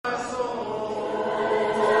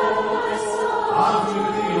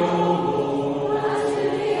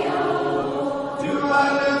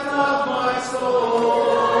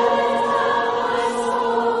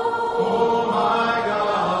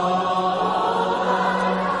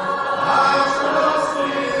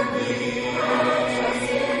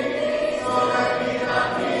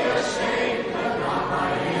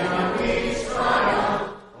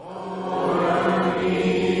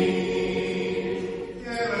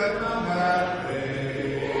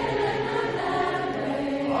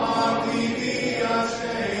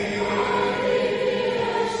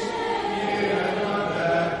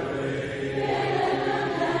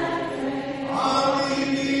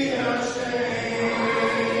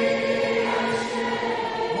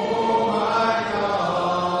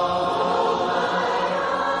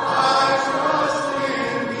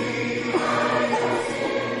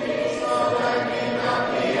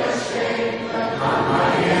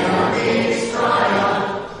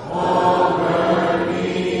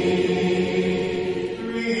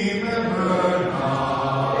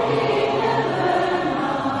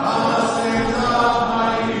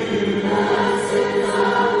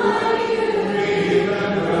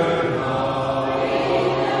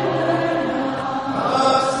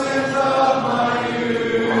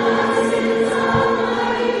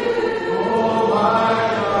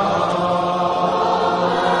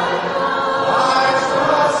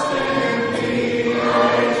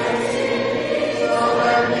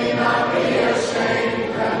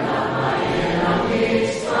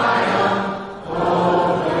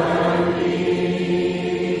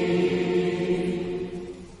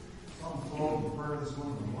prayer this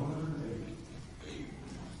morning from 180.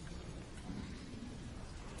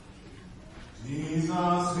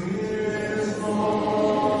 Jesus is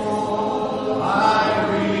Lord, my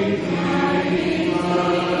Redeemer.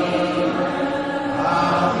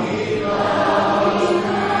 How He loves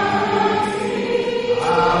me,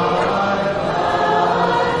 how I love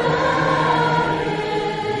Him.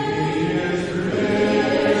 He is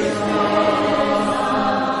risen,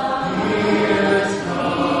 He is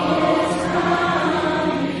coming.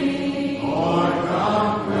 Lord,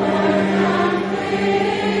 come quickly.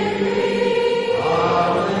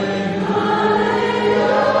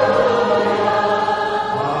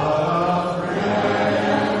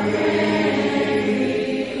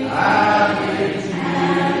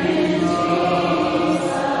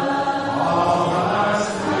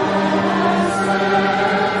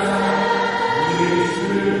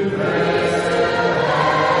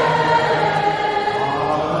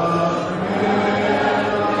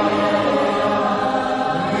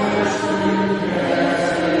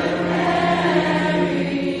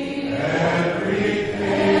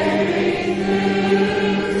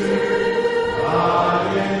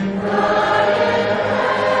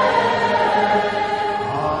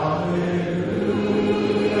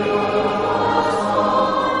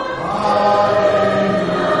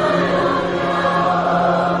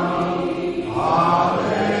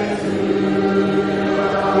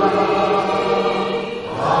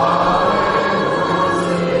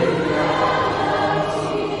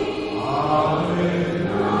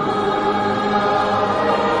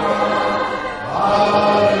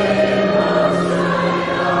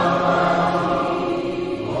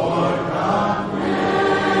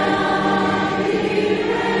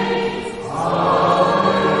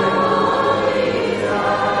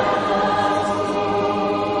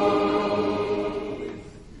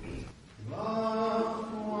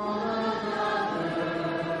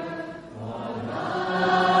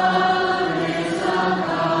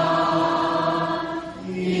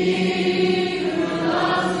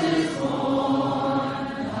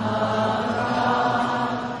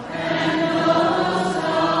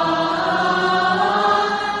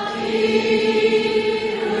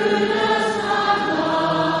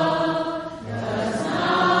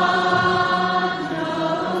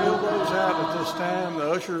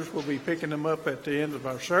 Picking them up at the end of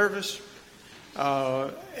our service.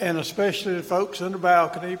 And especially the folks in the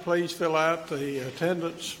balcony, please fill out the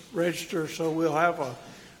attendance register so we'll have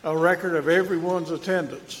a record of everyone's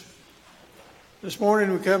attendance. This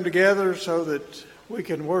morning we come together so that we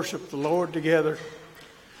can worship the Lord together.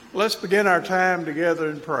 Let's begin our time together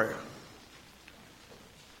in prayer.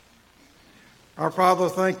 Our Father,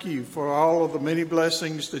 thank you for all of the many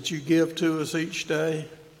blessings that you give to us each day.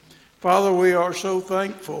 Father, we are so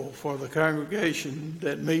thankful for the congregation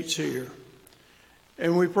that meets here.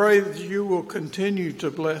 And we pray that you will continue to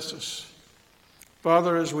bless us.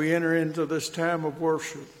 Father, as we enter into this time of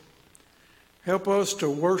worship, help us to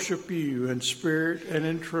worship you in spirit and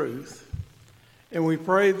in truth. And we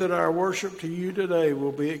pray that our worship to you today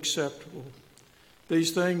will be acceptable. These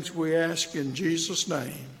things we ask in Jesus'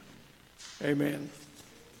 name. Amen.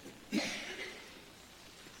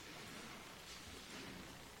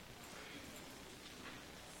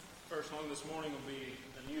 First song this morning will be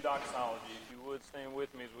the New Doxology. If you would stand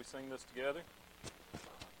with me as we sing this together.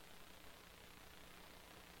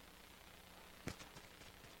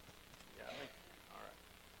 Got me? All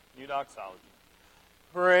right. New Doxology.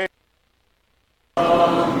 Praise.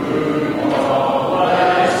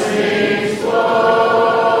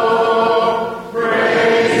 Praise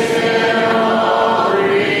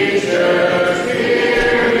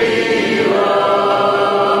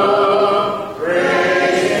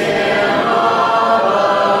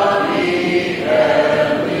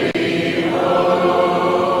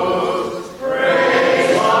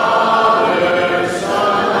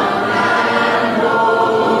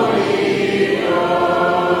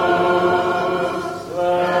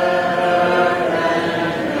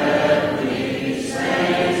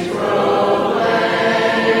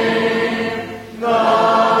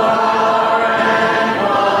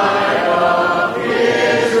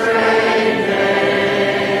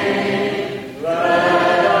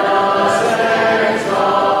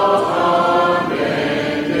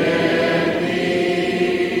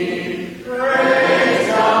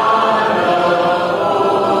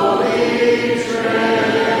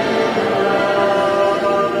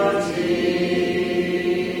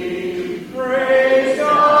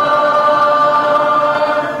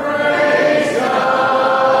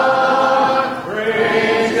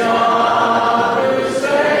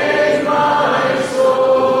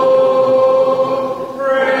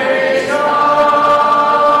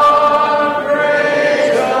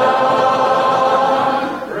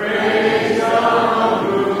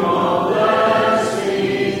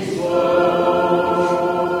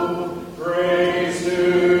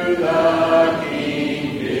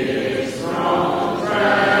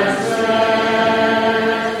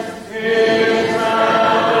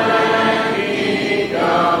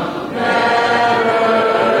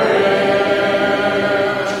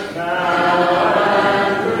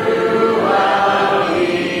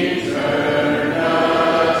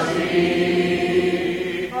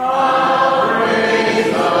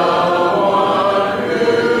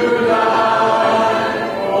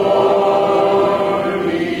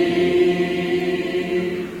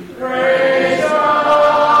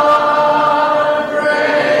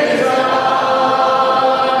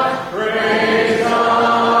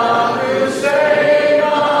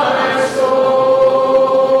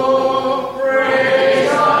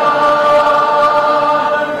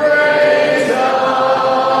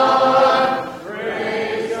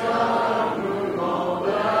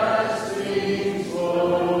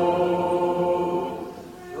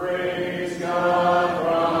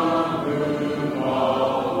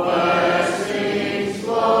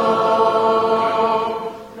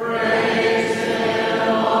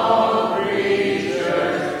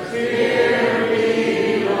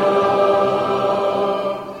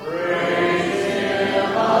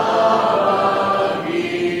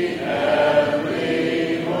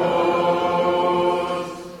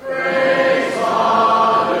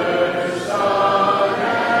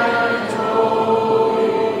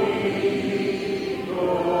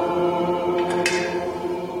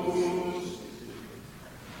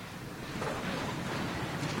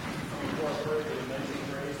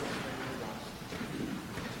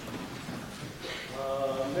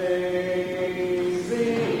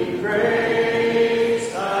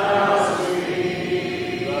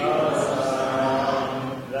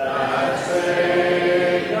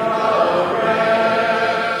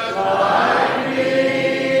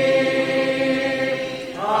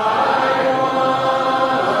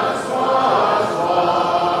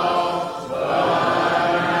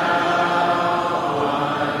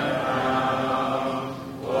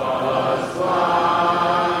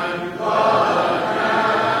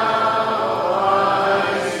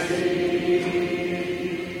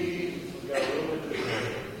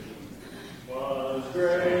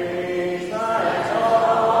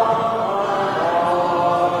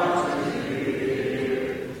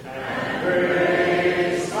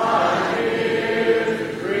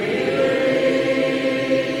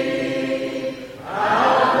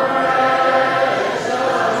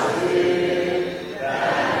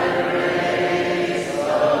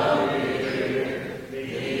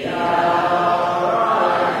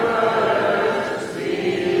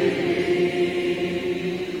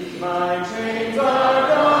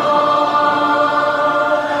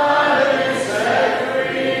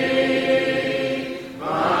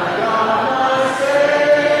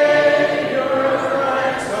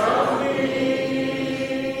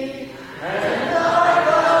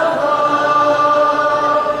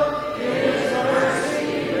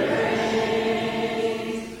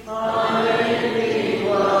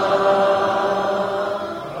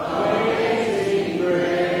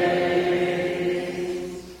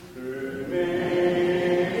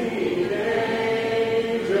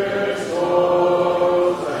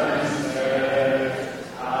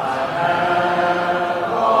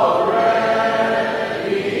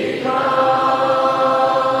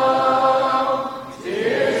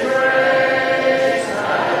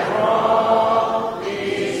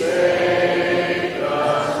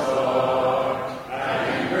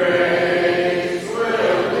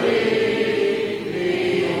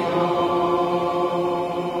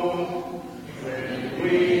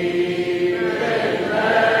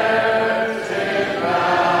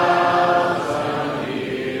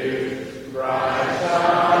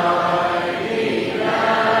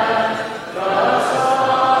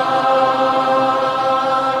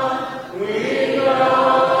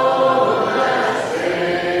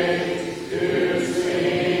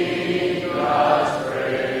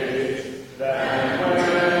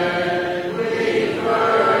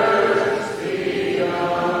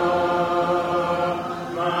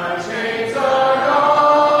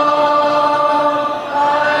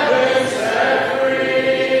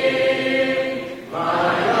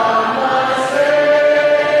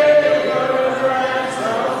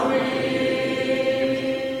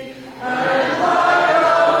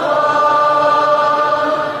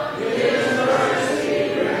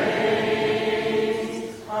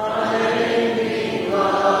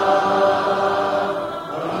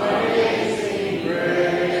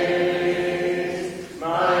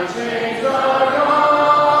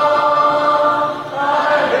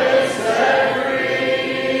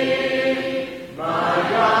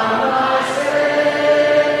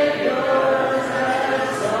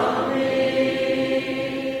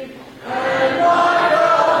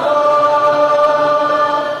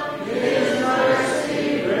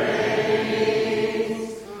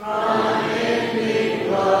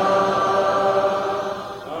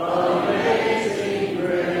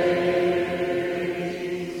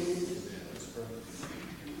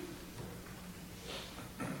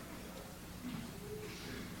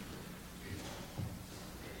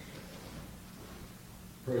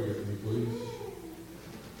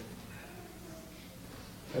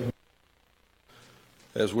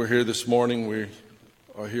As we're here this morning, we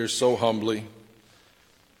are here so humbly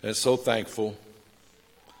and so thankful.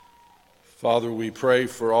 Father, we pray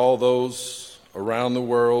for all those around the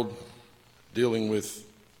world dealing with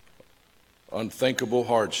unthinkable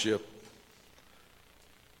hardship.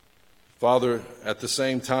 Father, at the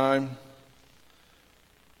same time,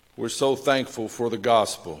 we're so thankful for the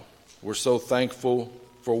gospel. We're so thankful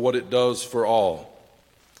for what it does for all.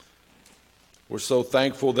 We're so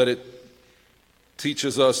thankful that it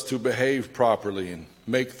teaches us to behave properly and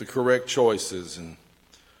make the correct choices and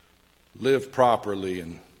live properly.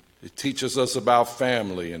 And it teaches us about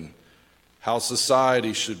family and how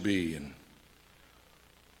society should be. And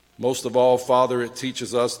most of all, Father, it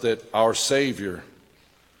teaches us that our Savior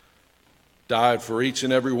died for each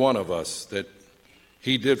and every one of us, that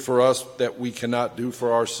He did for us that we cannot do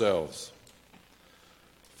for ourselves.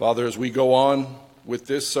 Father, as we go on with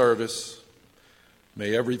this service,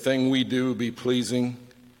 may everything we do be pleasing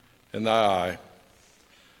in Thy eye,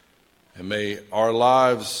 and may our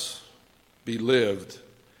lives be lived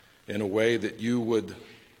in a way that You would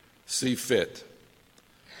see fit.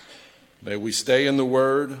 May we stay in the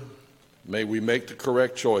Word, may we make the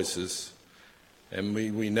correct choices, and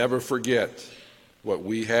may we never forget what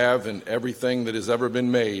we have, and everything that has ever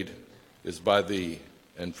been made is by Thee.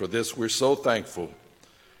 And for this we're so thankful,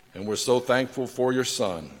 and we're so thankful for Your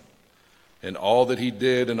Son and all that He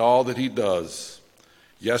did and all that He does,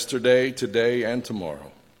 yesterday, today, and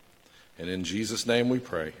tomorrow. And in Jesus' name we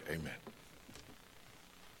pray, amen.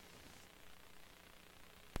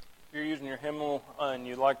 If you're using your hymnal and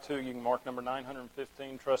you'd like to, you can mark number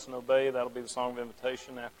 915, Trust and Obey. That'll be the song of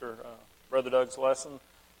invitation after Brother Doug's lesson.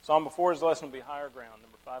 The song before his lesson will be Higher Ground,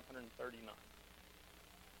 number 539.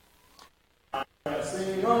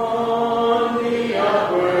 Pressing on the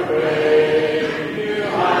upward way, new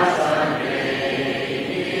heights are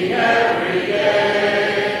gaining every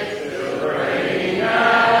day, still praying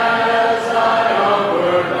as I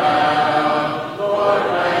onward bound. Lord,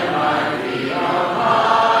 let my feet on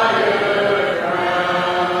higher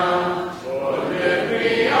ground. Lord, lift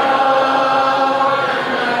me up and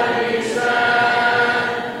let me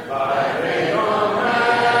stand by faith on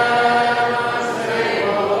heaven's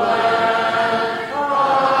stable land.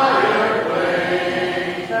 Higher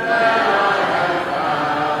plain than I have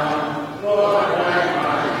found. Lord, let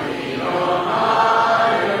my feet on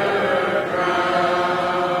higher ground.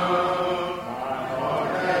 My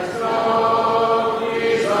heart has no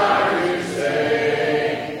desire to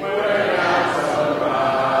stay where doubts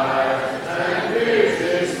arise and fears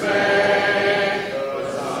dismay. But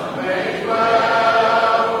some may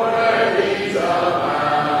dwell where needs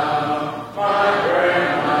abound. My prayer,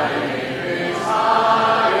 my aim is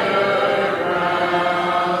higher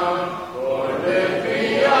ground. Lord, lift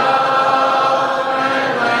me up and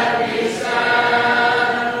let me stand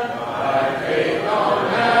by faith on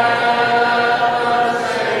heaven's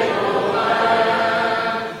stable land.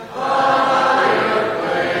 Higher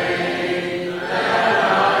plain than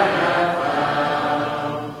I have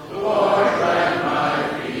found. Lord, let my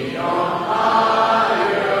feet on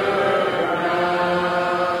higher ground.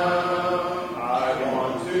 I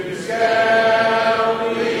want to scale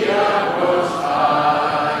the utmost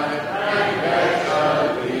high and catch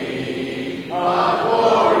a gleam of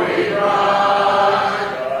glory bright.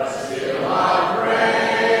 But still I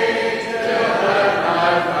pray till heaven I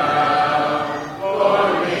found.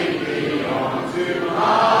 Lord, lead me on to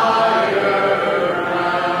higher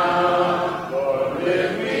ground. Lord,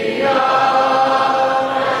 lift me up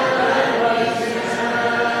and let me stand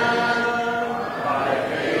by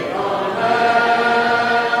faith on heaven's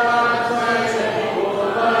stable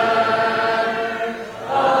land.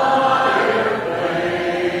 Higher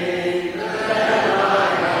plain than I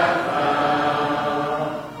have found.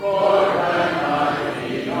 Lord, let my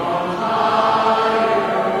feet on higher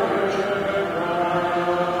ground.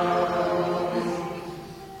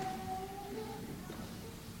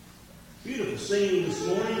 Beautiful singing this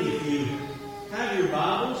morning. If you have your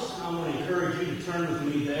Bibles, I want to encourage you to turn with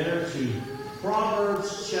me there to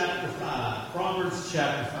Proverbs chapter 5. Proverbs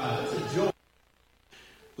chapter 5. It's a joy.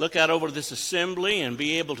 Look out over this assembly and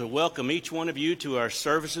be able to welcome each one of you to our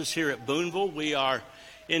services here at Boonville. We are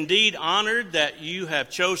indeed honored that you have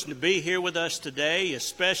chosen to be here with us today,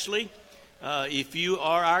 especially if you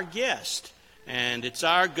are our guest. And it's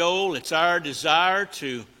our goal, it's our desire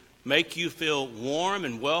to make you feel warm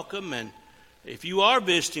and welcome. And if you are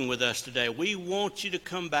visiting with us today, we want you to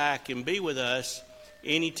come back and be with us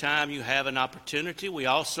anytime you have an opportunity. We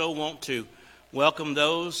also want to welcome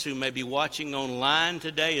those who may be watching online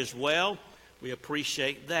today as well. We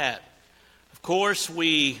appreciate that. Of Of course,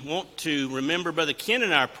 we want to remember Brother Ken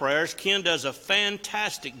in our prayers. Ken does a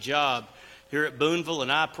fantastic job here at Boonville,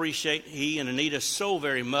 and I appreciate he and Anita so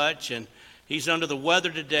very much. And he's under the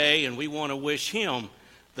weather today, and we want to wish him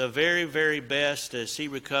the very, very best as he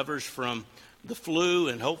recovers from the flu,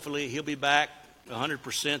 and hopefully he'll be back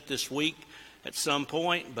 100% this week at some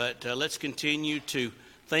point. But let's continue to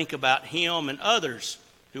think about him and others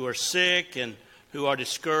who are sick and who are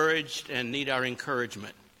discouraged and need our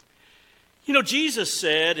encouragement. You know, Jesus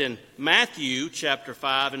said in Matthew chapter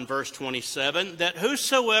 5 and verse 27 that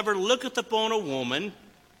whosoever looketh upon a woman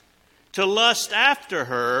to lust after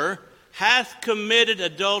her hath committed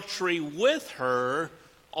adultery with her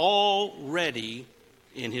already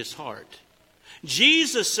in his heart.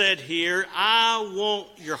 Jesus said here, I want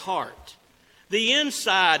your heart. The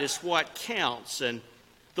inside is what counts, and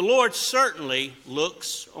the Lord certainly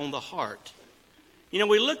looks on the heart. You know,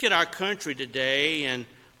 we look at our country today, and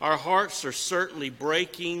our hearts are certainly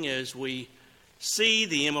breaking as we see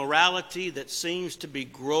the immorality that seems to be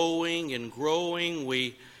growing and growing.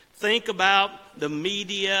 We think about the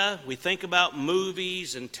media, we think about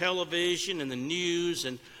movies and television and the news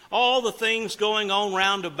and all the things going on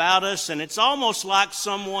round about us, and it's almost like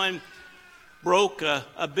someone broke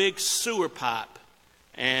a big sewer pipe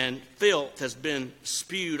and filth has been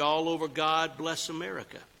spewed all over God bless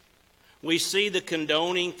America. We see the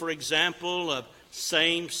condoning, for example, of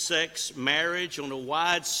same-sex marriage on a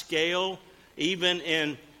wide scale, even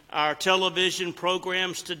in our television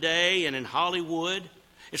programs today and in Hollywood.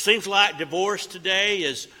 It seems like divorce today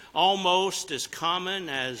is almost as common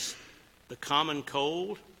as the common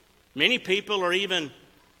cold. Many people are even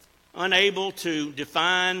unable to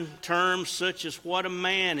define terms such as what a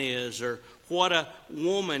man is or what a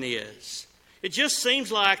woman is. It just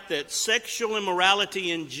seems like that sexual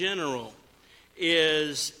immorality in general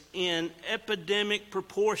is in epidemic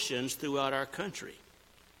proportions throughout our country.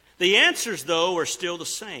 The answers, though, are still the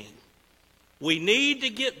same. We need to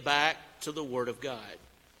get back to the Word of God.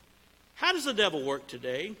 How does the devil work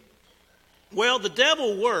today? Well, the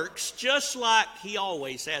devil works just like he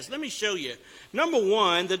always has. Let me show you. Number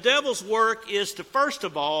one, the devil's work is to, first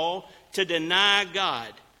of all, to deny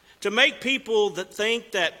God. To make people that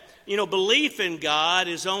think that, belief in God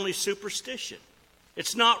is only superstition.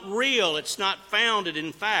 It's not real. It's not founded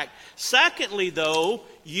in fact. Secondly, though,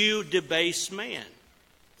 you debase man.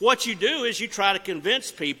 What you do is you try to convince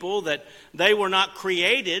people that they were not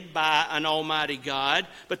created by an almighty God,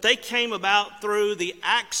 but they came about through the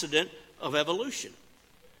accident of evolution.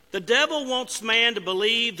 The devil wants man to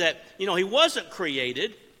believe that, he wasn't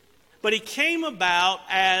created, but he came about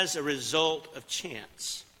as a result of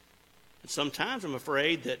chance. And sometimes I'm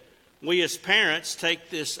afraid that we as parents take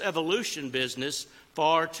this evolution business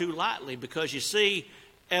far too lightly because, you see,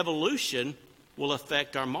 evolution will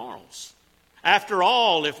affect our morals. After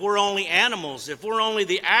all, if we're only animals, if we're only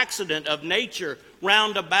the accident of nature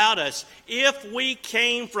round about us, if we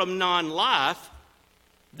came from non-life,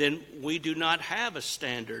 then we do not have a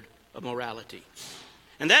standard of morality.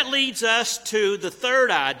 And that leads us to the third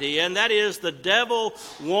idea, and that is the devil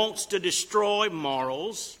wants to destroy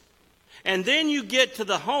morals. And then you get to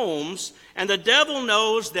the homes, and the devil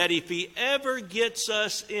knows that if he ever gets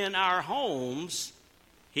us in our homes,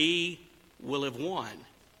 he will have won.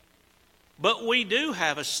 But we do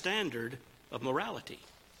have a standard of morality.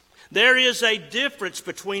 There is a difference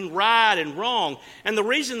between right and wrong. And the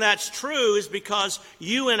reason that's true is because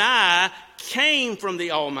you and I came from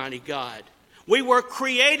the Almighty God. We were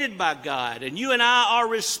created by God, and you and I are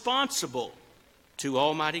responsible to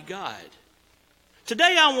Almighty God.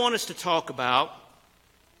 Today I want us to talk about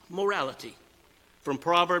morality from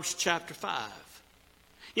Proverbs chapter 5.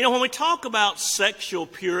 When we talk about sexual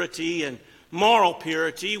purity and moral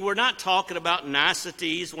purity, we're not talking about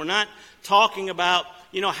niceties. We're not talking about,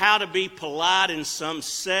 how to be polite in some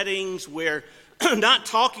settings. We're not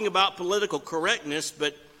talking about political correctness,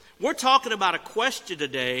 but we're talking about a question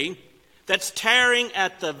today that's tearing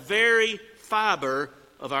at the very fiber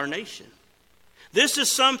of our nation. This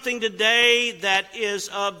is something today that is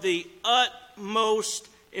of the utmost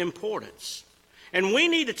importance. And we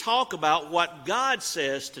need to talk about what God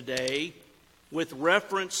says today with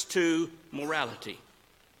reference to morality.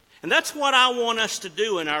 And that's what I want us to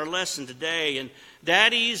do in our lesson today. And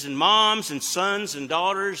daddies and moms and sons and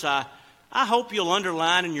daughters, I hope you'll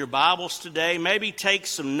underline in your Bibles today, maybe take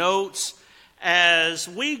some notes as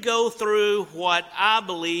we go through what I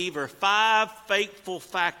believe are 5 fateful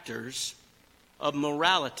factors of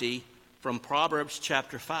morality from Proverbs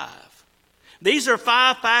chapter 5. These are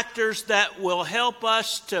 5 factors that will help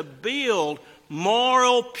us to build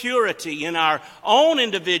moral purity in our own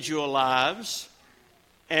individual lives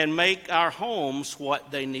and make our homes what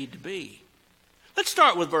they need to be. Let's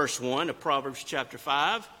start with verse 1 of Proverbs chapter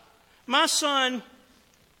 5. My son,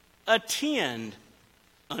 attend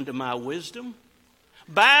unto my wisdom.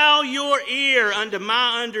 Bow your ear unto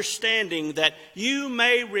my understanding, that you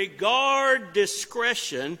may regard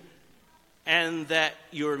discretion, and that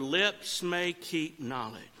your lips may keep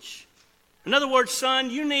knowledge. In other words, son,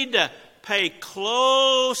 you need to pay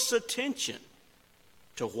close attention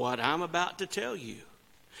to what I'm about to tell you.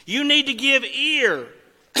 You need to give ear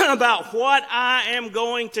about what I am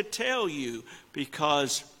going to tell you,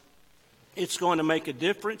 because it's going to make a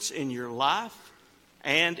difference in your life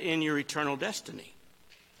and in your eternal destiny.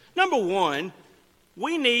 Number one,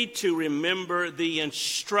 we need to remember the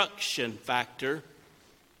instruction factor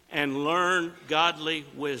and learn godly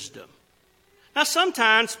wisdom. Now,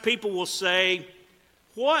 sometimes people will say,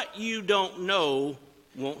 what you don't know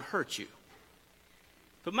won't hurt you.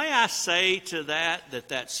 But may I say to that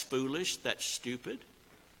that's foolish, that's stupid?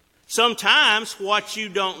 Sometimes what you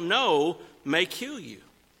don't know may kill you.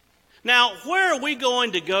 Now, where are we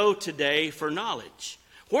going to go today for knowledge?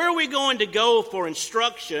 Where are we going to go for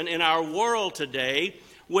instruction in our world today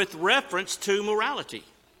with reference to morality?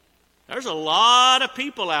 There's a lot of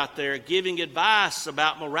people out there giving advice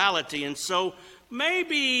about morality, and so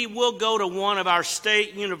maybe we'll go to one of our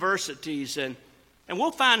state universities and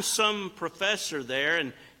we'll find some professor there,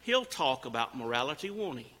 and he'll talk about morality,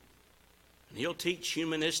 won't he? And he'll teach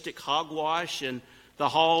humanistic hogwash in the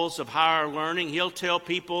halls of higher learning. He'll tell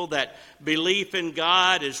people that belief in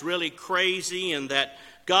God is really crazy, and that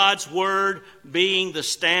God's Word being the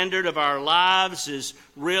standard of our lives is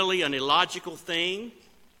really an illogical thing.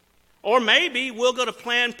 Or maybe we'll go to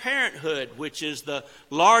Planned Parenthood, which is the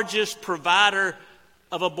largest provider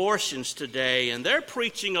of abortions today, and they're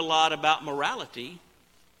preaching a lot about morality.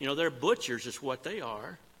 You know, they're butchers is what they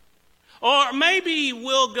are. Or maybe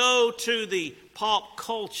we'll go to the pop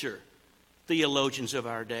culture theologians of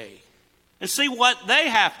our day and see what they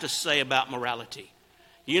have to say about morality.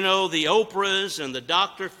 You know, the Oprahs and the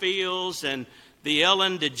Dr. Phils and the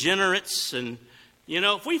Ellen DeGeneres. And, you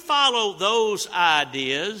know, if we follow those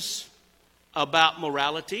ideas about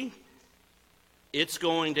morality, it's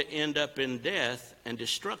going to end up in death and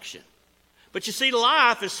destruction. But you see,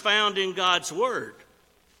 life is found in God's Word.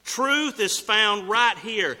 Truth is found right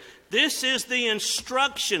here. This is the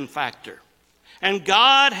instruction factor. And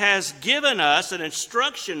God has given us an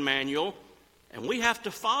instruction manual, and we have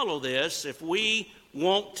to follow this if we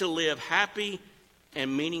want to live happy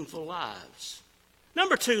and meaningful lives.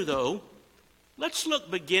 Number two, though, let's look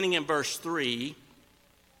beginning in verse 3,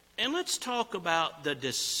 and let's talk about the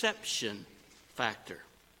deception factor.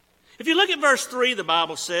 If you look at verse 3, the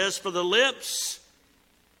Bible says, "For the lips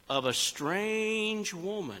of a strange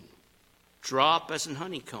woman drop as an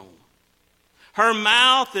honeycomb. Her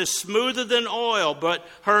mouth is smoother than oil, but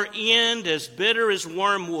her end as bitter as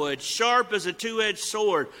wormwood, sharp as a two-edged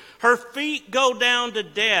sword. Her feet go down to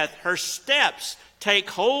death. Her steps take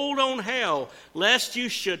hold on hell, lest you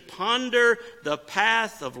should ponder the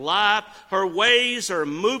path of life. Her ways are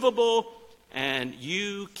movable, and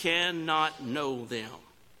you cannot know them."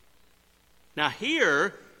 Now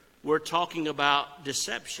here, we're talking about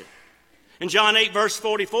deception. In John 8, verse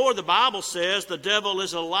 44, the Bible says the devil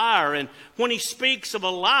is a liar. And when he speaks of a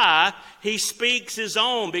lie, he speaks his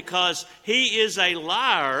own, because he is a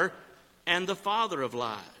liar and the father of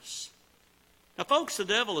lies. Now, folks, the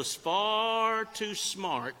devil is far too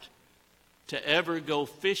smart to ever go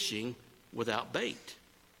fishing without bait.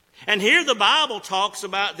 And here the Bible talks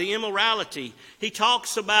about the immorality. He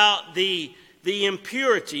talks about the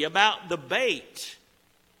impurity, about the bait,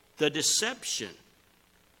 the deception.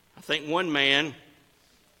 I think one man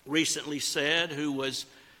recently said, who was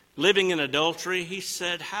living in adultery, he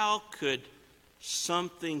said, "How could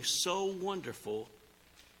something so wonderful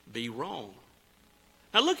be wrong?"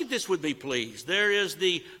 Now look at this with me, please. There is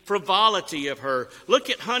the frivolity of her.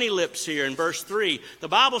 Look at honey lips here in verse 3. The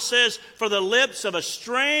Bible says, "For the lips of a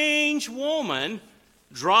strange woman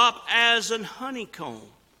drop as an honeycomb."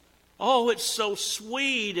 Oh, it's so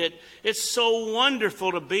sweet. It's so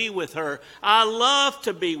wonderful to be with her. I love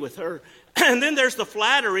to be with her. And then there's the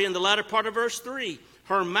flattery in the latter part of verse 3.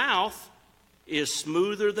 Her mouth is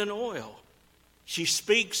smoother than oil. She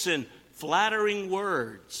speaks in flattering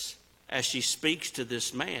words as she speaks to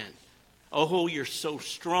this man. "Oh, you're so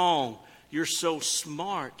strong. You're so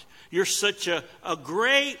smart. You're such a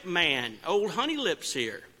great man." Old honey lips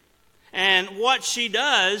here. And what she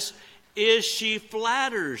does is she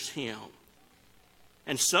flatters him.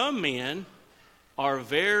 And some men are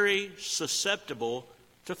very susceptible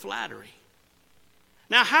to flattery.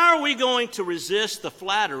 Now, how are we going to resist the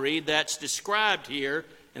flattery that's described here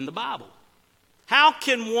in the Bible. How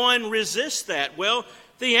can one resist that? Well,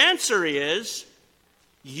 the answer is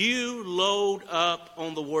you load up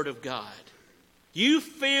on the Word of God. You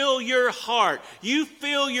fill your heart, you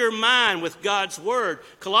fill your mind with God's Word.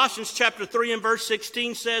 Colossians chapter 3 and verse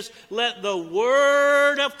 16 says, let the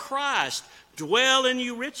Word of Christ dwell in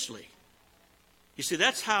you richly. You see,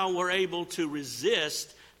 that's how we're able to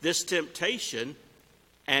resist this temptation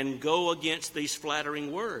and go against these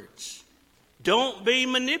flattering words. Don't be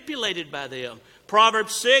manipulated by them.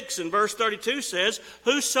 Proverbs 6 and verse 32 says,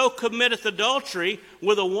 whoso committeth adultery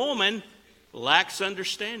with a woman lacks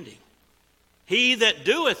understanding. He that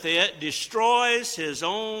doeth it destroys his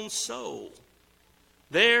own soul.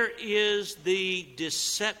 There is the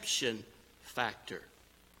deception factor.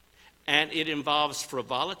 And it involves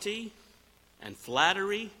frivolity and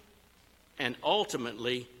flattery, and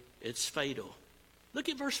ultimately it's fatal. Look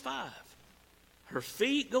at verse 5. Her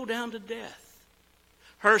feet go down to death.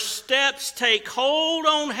 Her steps take hold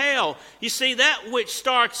on hell. You see, that which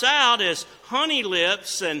starts out as honey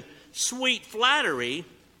lips and sweet flattery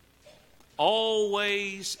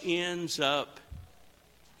always ends up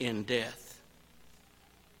in death.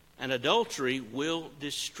 And adultery will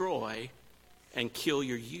destroy and kill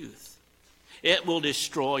your youth. It will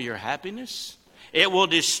destroy your happiness. It will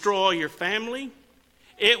destroy your family.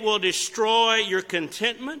 It will destroy your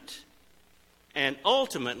contentment. And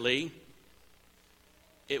ultimately,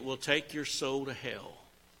 it will take your soul to hell.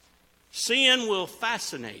 Sin will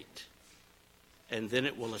fascinate, and then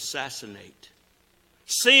it will assassinate.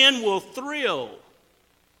 Sin will thrill,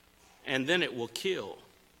 and then it will kill.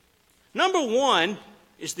 Number one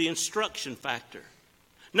is the instruction factor.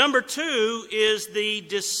 Number two is the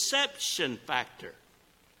deception factor.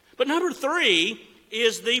 But number three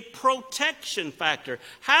is the protection factor.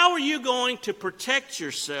 How are you going to protect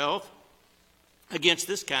yourself against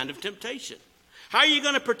this kind of temptation? How are you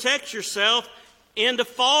going to protect yourself into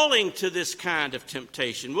falling to this kind of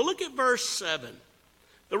temptation? Well, look at verse 7.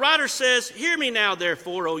 The writer says, hear me now,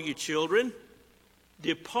 therefore, O you children.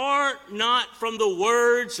 Depart not from the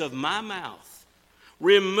words of my mouth.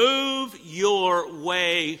 Remove your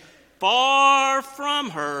way far from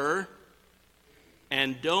her,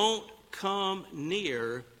 and don't come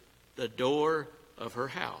near the door of her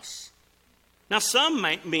house. Now, some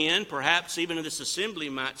men, perhaps even in this assembly,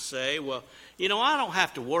 might say, well, I don't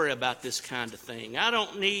have to worry about this kind of thing. I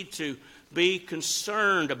don't need to be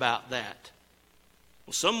concerned about that.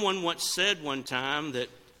 Well, someone once said one time that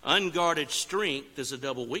unguarded strength is a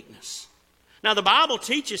double weakness. Now, the Bible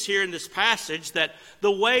teaches here in this passage that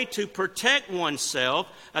the way to protect oneself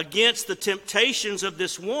against the temptations of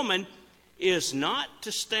this woman is not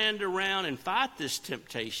to stand around and fight this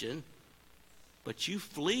temptation, but you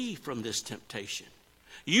flee from this temptation.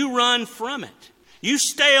 You run from it. You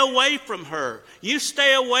stay away from her. You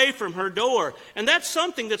stay away from her door. And that's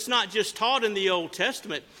something that's not just taught in the Old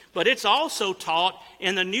Testament, but it's also taught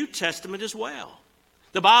in the New Testament as well.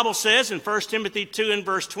 The Bible says in 1 Timothy 2 and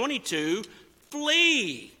verse 22,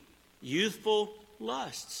 flee youthful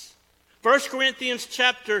lusts. 1 Corinthians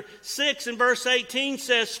chapter 6 and verse 18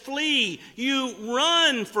 says, flee, you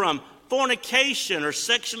run from fornication or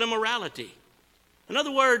sexual immorality. In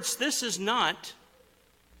other words, this is not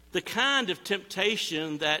the kind of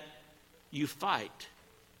temptation that you fight.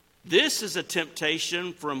 This is a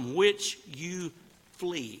temptation from which you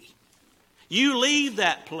flee. You leave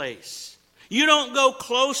that place. You don't go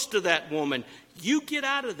close to that woman. You get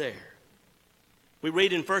out of there. We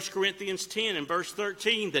read in 1 Corinthians 10 and verse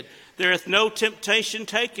 13 that there hath no temptation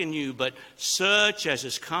taken you, but such as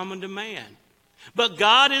is common to man. But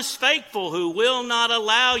God is faithful, who will not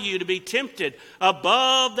allow you to be tempted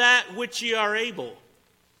above that which ye are able,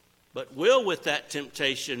 but will with that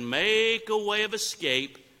temptation make a way of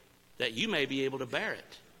escape that you may be able to bear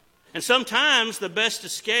it. And sometimes the best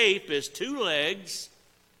escape is 2 legs,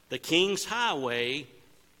 the king's highway,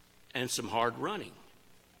 and some hard running.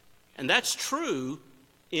 And that's true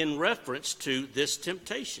in reference to this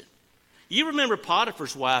temptation. You remember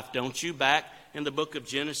Potiphar's wife, don't you, back in the book of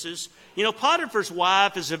Genesis? Potiphar's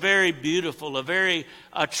wife is a very beautiful, a very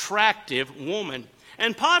attractive woman.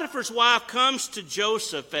 And Potiphar's wife comes to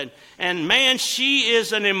Joseph, and man, she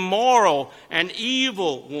is an immoral and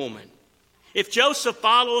evil woman. If Joseph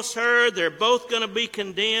follows her, they're both going to be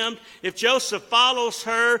condemned. If Joseph follows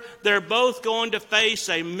her, they're both going to face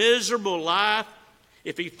a miserable life.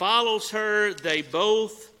 If he follows her, they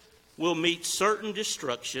both will meet certain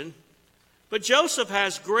destruction. But Joseph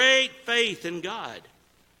has great faith in God.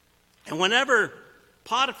 And whenever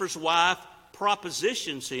Potiphar's wife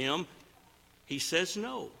propositions him, he says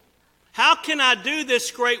no. How can I do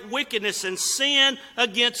this great wickedness and sin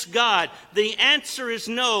against God? The answer is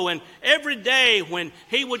no. And every day when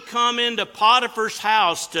he would come into Potiphar's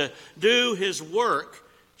house to do his work,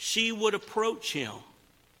 she would approach him.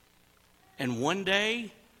 And one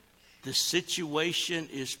day, the situation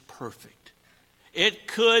is perfect. It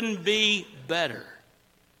couldn't be better.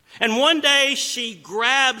 And one day, she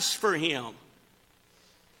grabs for him.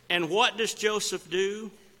 And what does Joseph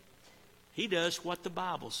do? He does what the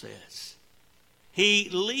Bible says. He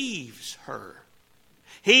leaves her.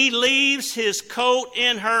 He leaves his coat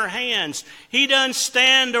in her hands. He doesn't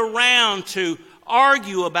stand around to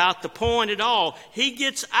argue about the point at all. He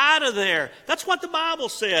gets out of there. That's what the Bible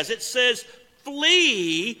says. It says,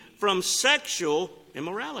 flee from sexual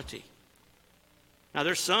immorality. Now,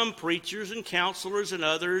 there's some preachers and counselors and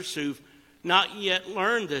others who've not yet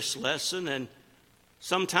learned this lesson, and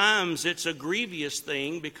sometimes it's a grievous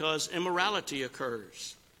thing because immorality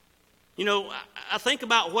occurs. You know, I think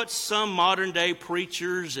about what some modern-day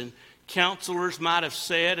preachers and counselors might have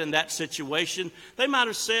said in that situation. They might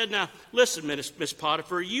have said, now, listen, Miss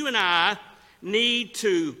Potiphar, you and I need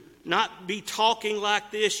to not be talking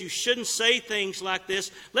like this. You shouldn't say things like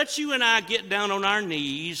this. Let's you and I get down on our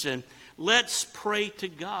knees and let's pray to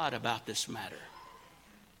God about this matter.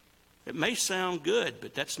 It may sound good,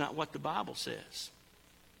 but that's not what the Bible says.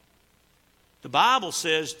 The Bible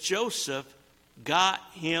says Joseph got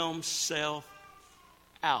himself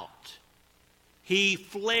out. He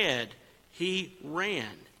fled. He ran.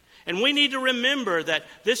 And we need to remember that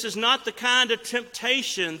this is not the kind of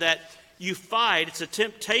temptation that you fight. It's a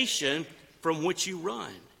temptation from which you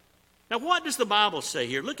run. Now, what does the Bible say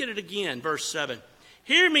here? Look at it again, verse 7.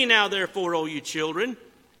 Hear me now, therefore, O you children.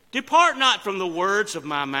 Depart not from the words of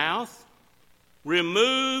my mouth.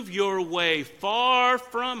 Remove your way far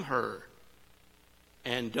from her.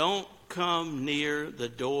 And don't come near the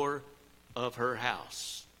door of her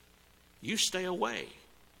house. You stay away.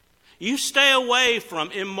 You stay away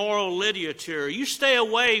from immoral literature. You stay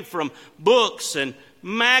away from books and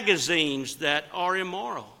magazines that are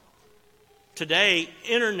immoral. Today,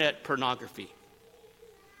 internet pornography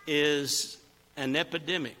is an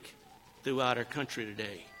epidemic throughout our country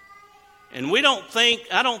today. And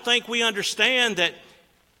I don't think we understand that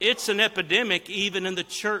it's an epidemic even in the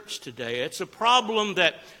church today. It's a problem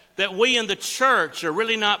that we in the church are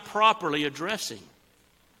really not properly addressing.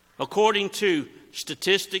 According to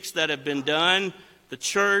statistics that have been done, the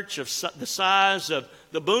church of the size of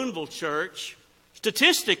the Boonville Church,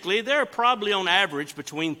 statistically, there are probably on average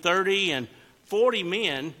between 30 and 40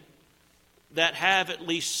 men that have at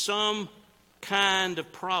least some kind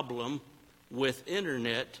of problem with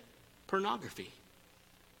internet pornography.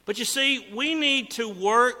 But you see, we need to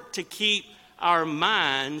work to keep our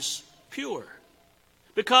minds pure.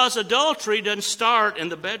 Because adultery doesn't start in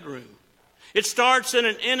the bedroom. It starts in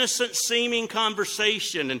an innocent seeming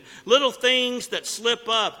conversation and little things that slip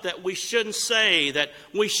up that we shouldn't say, that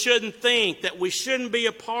we shouldn't think, that we shouldn't be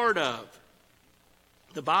a part of.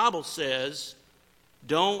 The Bible says,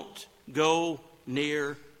 don't go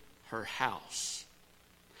near her house.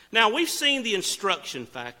 Now, we've seen the instruction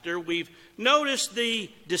factor. We've noticed the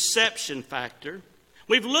deception factor.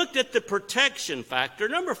 We've looked at the protection factor.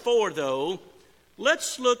 Number 4, though,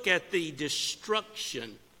 let's look at the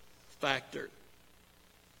destruction factor.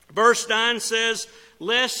 Verse 9 says,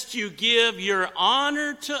 lest you give your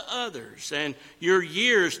honor to others and your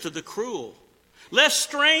years to the cruel. Lest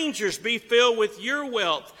strangers be filled with your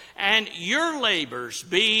wealth and your labors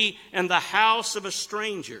be in the house of a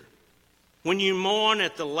stranger. When you mourn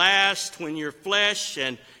at the last, when your flesh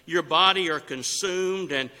and your body are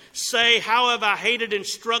consumed, and say, how have I hated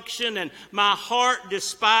instruction, and my heart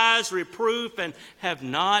despised reproof, and have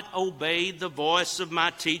not obeyed the voice of my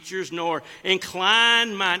teachers, nor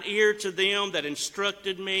inclined mine ear to them that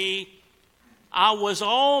instructed me. I was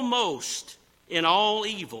almost in all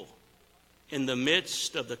evil in the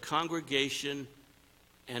midst of the congregation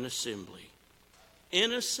and assembly.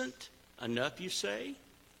 Innocent enough, you say?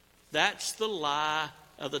 That's the lie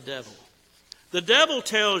of the devil. The devil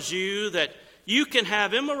tells you that you can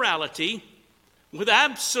have immorality with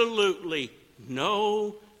absolutely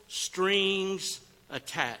no strings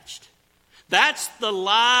attached. That's the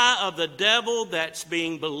lie of the devil that's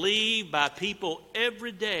being believed by people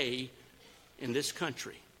every day in this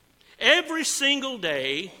country. Every single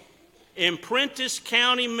day in Prentiss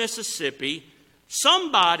County, Mississippi,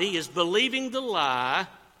 somebody is believing the lie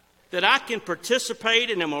that I can participate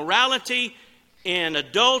in immorality, in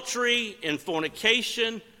adultery, in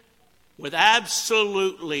fornication, with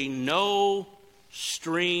absolutely no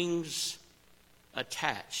strings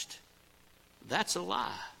attached. That's a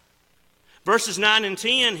lie. Verses 9 and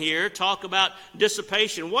 10 here talk about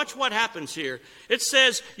dissipation. Watch what happens here. It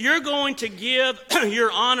says, you're going to give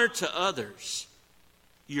your honor to others,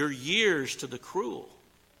 your years to the cruel.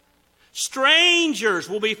 Strangers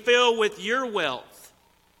will be filled with your wealth,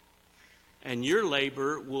 and your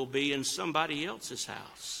labor will be in somebody else's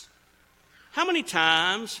house. How many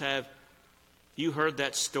times have you heard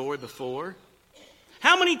that story before?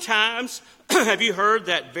 How many times have you heard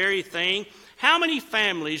that very thing? How many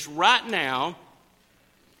families right now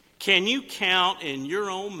can you count in your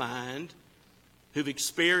own mind who've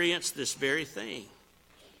experienced this very thing?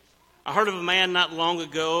 I heard of a man not long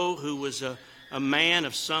ago who was a man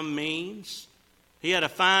of some means. He had a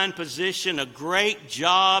fine position, a great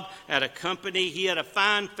job at a company. He had a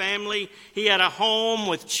fine family. He had a home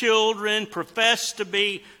with children, professed to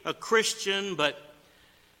be a Christian, but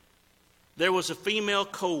there was a female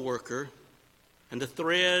co-worker, and the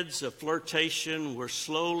threads of flirtation were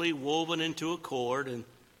slowly woven into a cord, and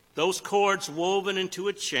those cords woven into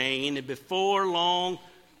a chain, and before long,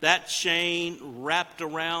 that chain wrapped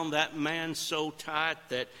around that man so tight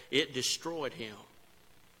that it destroyed him.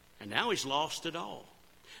 And now he's lost it all.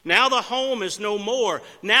 Now the home is no more.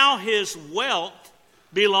 Now his wealth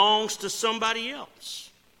belongs to somebody else.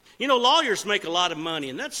 You know, lawyers make a lot of money,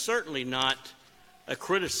 and that's certainly not a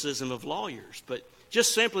criticism of lawyers, but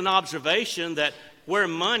just simply an observation that where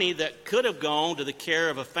money that could have gone to the care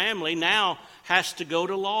of a family now has to go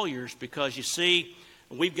to lawyers because, you see,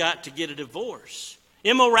 we've got to get a divorce.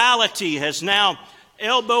 Immorality has now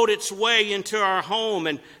elbowed its way into our home,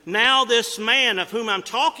 and now this man of whom I'm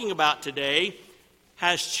talking about today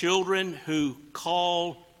has children who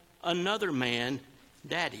call another man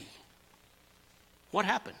daddy. What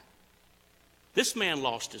happened? This man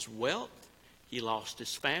lost his wealth, he lost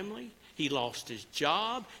his family, he lost his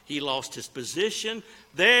job, he lost his position.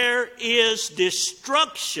 There is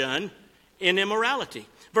destruction in immorality.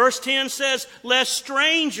 Verse 10 says, "Lest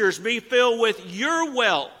strangers be filled with your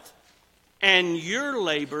wealth, and your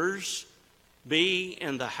labors be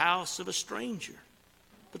in the house of a stranger."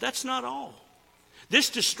 But that's not all. This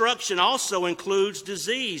destruction also includes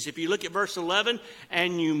disease. If you look at verse 11,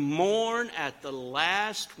 "And you mourn at the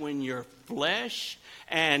last when your flesh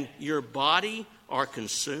and your body are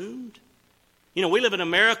consumed." You know, we live in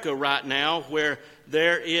America right now where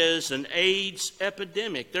there is an AIDS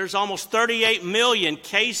epidemic. There's almost 38 million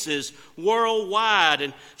cases worldwide.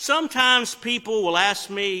 And sometimes people will ask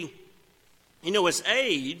me, you know, is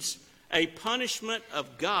AIDS a punishment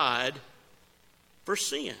of God for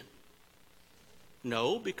sin?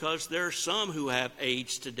 No, because there are some who have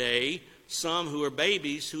AIDS today, some who are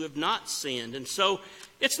babies who have not sinned. And so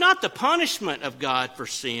it's not the punishment of God for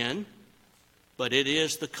sin, but it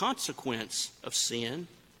is the consequence of sin.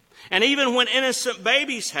 And even when innocent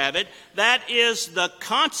babies have it, that is the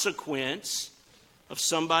consequence of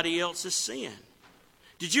somebody else's sin.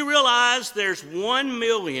 Did you realize there's 1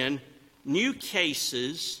 million new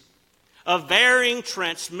cases of varying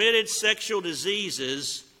transmitted sexual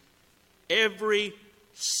diseases every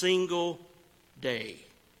single day?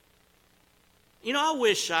 You know, I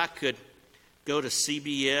wish I could go to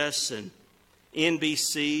CBS and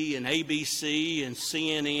NBC and ABC and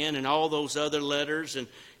CNN and all those other letters. And,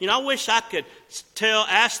 you know, I wish I could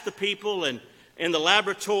ask the people in the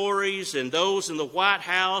laboratories and those in the White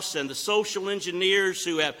House and the social engineers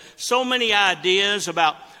who have so many ideas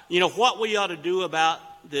about, you know, what we ought to do about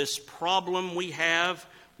this problem we have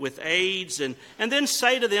with AIDS, and then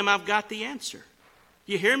say to them, I've got the answer.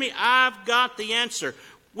 You hear me? I've got the answer.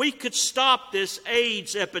 We could stop this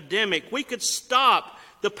AIDS epidemic. We could stop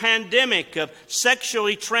the pandemic of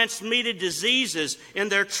sexually transmitted diseases in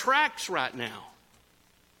their tracks right now.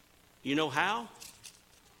 You know how?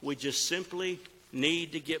 We just simply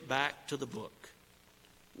need to get back to the book.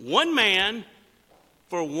 One man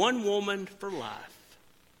for one woman for life.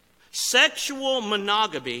 Sexual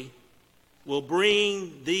monogamy will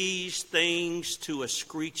bring these things to a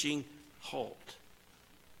screeching halt.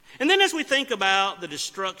 And then as we think about the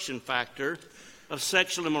destruction factor of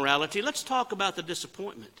sexual immorality, let's talk about the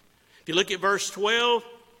disappointment. If you look at verse 12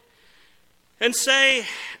 and say,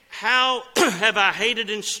 "How have I hated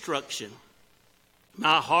instruction?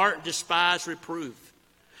 My heart despised reproof,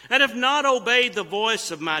 and have not obeyed the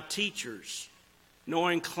voice of my teachers,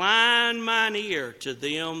 nor inclined mine ear to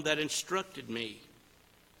them that instructed me."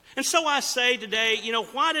 And so I say today, you know,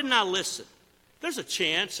 why didn't I listen? There's a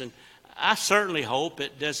chance, and I certainly hope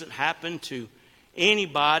it doesn't happen to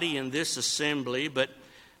anybody in this assembly, but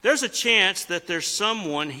there's a chance that there's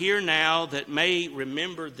someone here now that may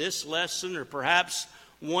remember this lesson or perhaps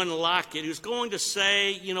one like it who's going to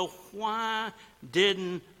say, you know, why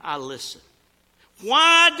didn't I listen?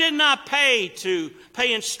 Why didn't I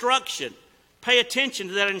pay instruction, pay attention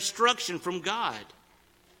to that instruction from God?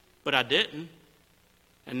 But I didn't.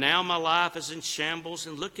 And now my life is in shambles,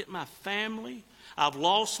 and look at my family. I've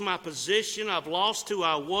lost my position. I've lost who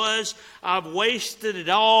I was. I've wasted it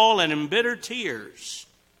all, and in bitter tears,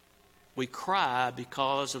 we cry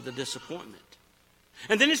because of the disappointment.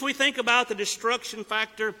 And then as we think about the destruction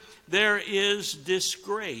factor, there is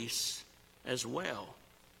disgrace as well.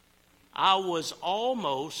 I was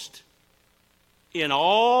almost in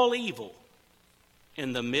all evil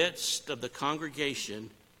in the midst of the congregation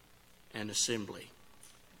and assembly.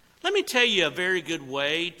 Let me tell you a very good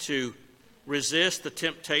way to resist the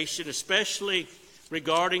temptation, especially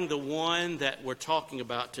regarding the one that we're talking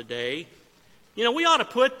about today. You know, we ought to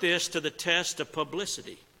put this to the test of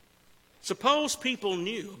publicity. Suppose people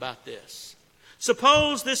knew about this.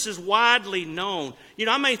 Suppose this is widely known. You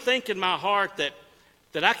know, I may think in my heart that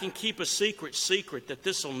I can keep a secret, that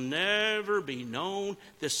this will never be known,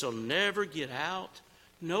 this will never get out.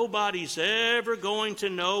 Nobody's ever going to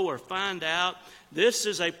know or find out. This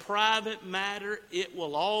is a private matter. It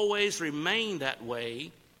will always remain that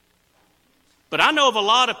way. But I know of a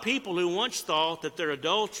lot of people who once thought that their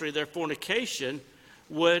adultery, their fornication,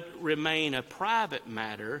 would remain a private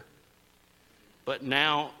matter, but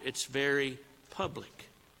now it's very public.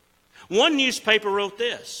 One newspaper wrote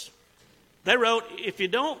this. They wrote, if you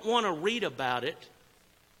don't want to read about it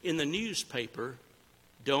in the newspaper,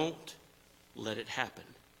 don't let it happen.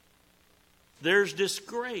 There's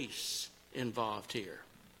disgrace involved here.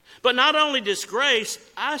 But not only disgrace,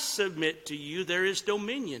 I submit to you there is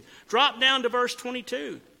dominion. Drop down to verse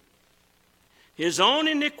 22. His own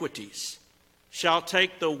iniquities shall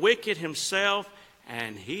take the wicked himself,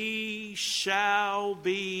 and he shall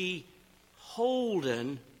be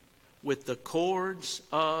holden with the cords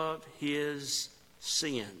of his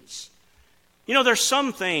sins. You know, there's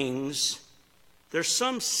some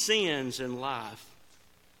sins in life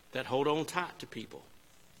that hold on tight to people.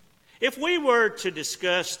 If we were to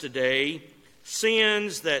discuss today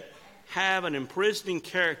sins that have an imprisoning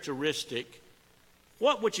characteristic,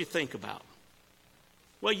 what would you think about?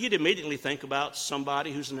 Well, you'd immediately think about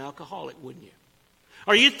somebody who's an alcoholic, wouldn't you?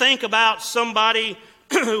 Or you'd think about somebody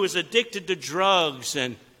who is addicted to drugs,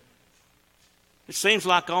 and it seems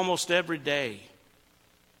like almost every day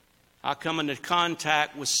I come into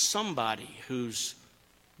contact with somebody whose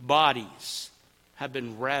bodies have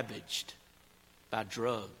been ravaged by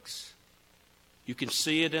drugs. You can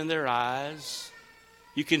see it in their eyes.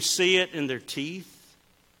 You can see it in their teeth.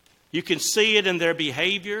 You can see it in their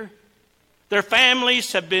behavior. Their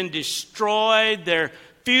families have been destroyed. Their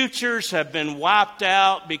futures have been wiped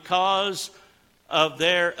out because of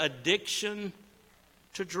their addiction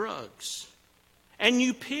to drugs. And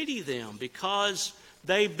you pity them because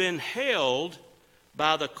they've been held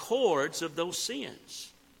by the cords of those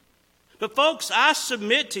sins. But folks, I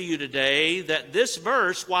submit to you today that this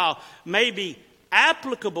verse, while maybe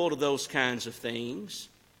applicable to those kinds of things,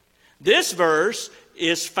 this verse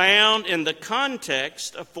is found in the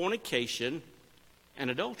context of fornication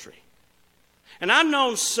and adultery. And I've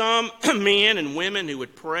known some men and women who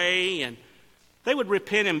would pray and they would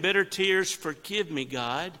repent in bitter tears, "Forgive me,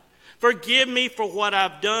 God. Forgive me for what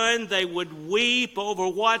I've done." They would weep over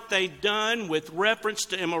what they'd done with reference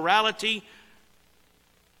to immorality.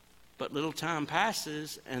 But little time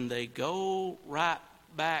passes and they go right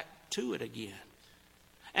back to it again.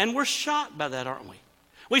 And we're shocked by that, aren't we?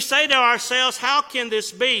 We say to ourselves, how can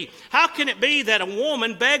this be? How can it be that a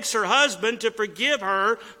woman begs her husband to forgive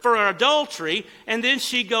her for her adultery, and then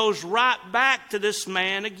she goes right back to this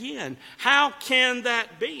man again? How can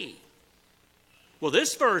that be? Well,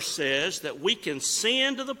 this verse says that we can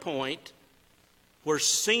sin to the point where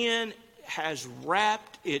sin has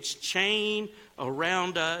wrapped its chain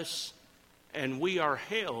around us, and we are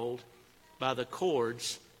held by the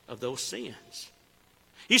cords of those sins.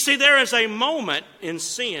 You see, there is a moment in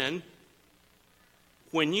sin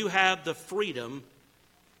when you have the freedom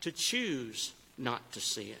to choose not to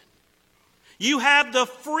sin. You have the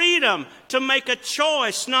freedom to make a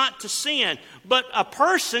choice not to sin. But a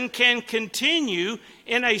person can continue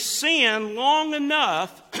in a sin long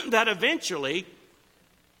enough that eventually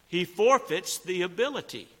he forfeits the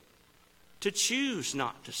ability to choose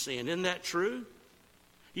not to sin. Isn't that true?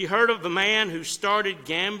 You heard of a man who started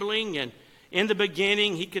gambling, and in the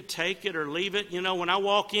beginning he could take it or leave it. You know, when I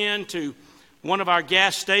walk into one of our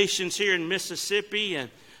gas stations here in Mississippi,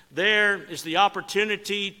 and there is the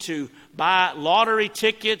opportunity to buy lottery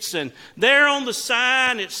tickets, and there on the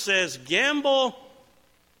sign it says, "Gamble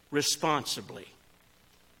responsibly."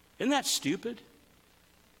 Isn't that stupid?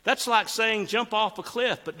 That's like saying jump off a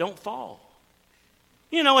cliff but don't fall.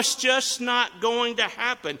 It's just not going to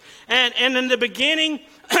happen. And in the beginning,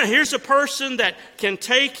 here's a person that can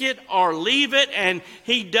take it or leave it, and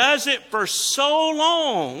he does it for so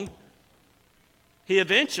long, he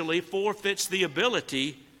eventually forfeits the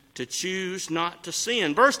ability to choose not to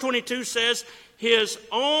sin. Verse 22 says, his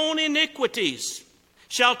own iniquities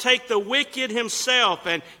shall take the wicked himself,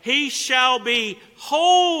 and he shall be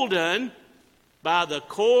holden by the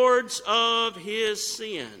cords of his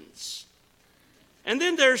sins. And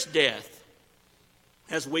then there's death,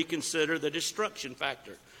 as we consider the destruction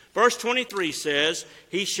factor. Verse 23 says,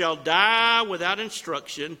 he shall die without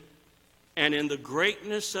instruction, and in the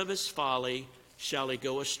greatness of his folly shall he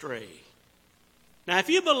go astray. Now, if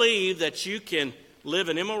you believe that you can live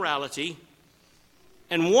in immorality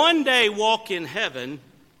and one day walk in heaven,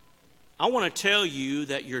 I want to tell you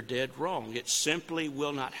that you're dead wrong. It simply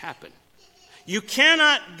will not happen. You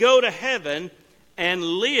cannot go to heaven and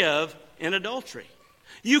live in adultery.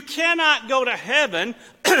 You cannot go to heaven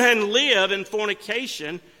and live in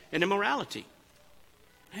fornication and immorality.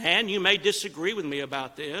 And you may disagree with me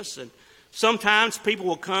about this, and sometimes people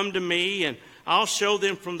will come to me and I'll show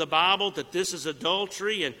them from the Bible that this is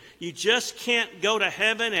adultery, and you just can't go to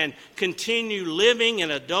heaven and continue living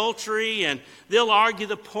in adultery. And they'll argue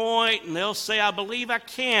the point, and they'll say, I believe I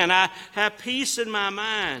can. I have peace in my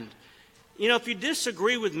mind. If you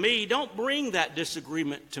disagree with me, don't bring that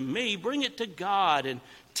disagreement to me. Bring it to God and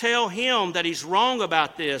tell Him that He's wrong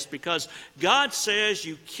about this, because God says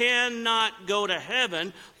you cannot go to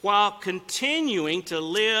heaven while continuing to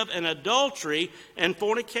live in adultery and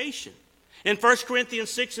fornication. In 1 Corinthians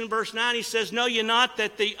 6 and verse 9, he says, know ye not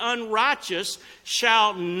that the unrighteous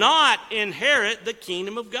shall not inherit the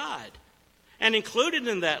kingdom of God? And included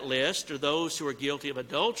in that list are those who are guilty of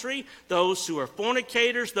adultery, those who are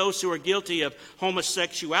fornicators, those who are guilty of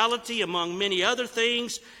homosexuality, among many other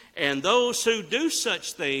things. And those who do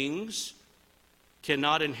such things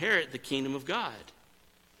cannot inherit the kingdom of God.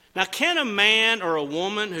 Now, can a man or a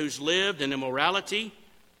woman who's lived in immorality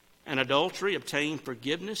and adultery obtain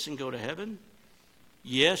forgiveness and go to heaven?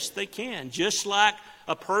 Yes, they can. Just like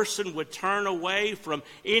a person would turn away from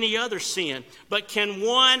any other sin. But can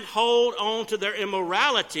one hold on to their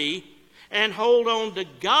immorality and hold on to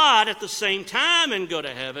God at the same time and go to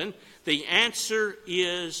heaven? The answer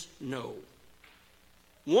is no.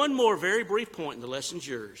 One more very brief point in the lesson's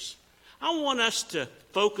yours. I want us to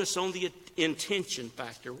focus on the intention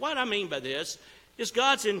factor. What I mean by this is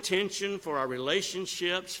God's intention for our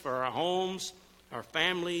relationships, for our homes, our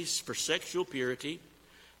families, for sexual purity.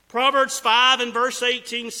 Proverbs 5 and verse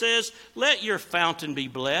 18 says, let your fountain be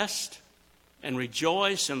blessed, and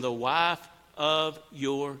rejoice in the wife of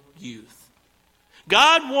your youth.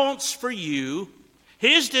 God wants for you,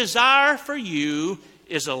 His desire for you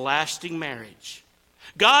is a lasting marriage.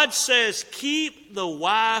 God says, keep the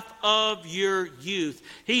wife of your youth.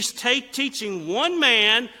 He's teaching one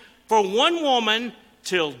man for one woman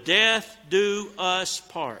till death do us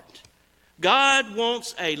part. God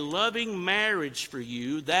wants a loving marriage for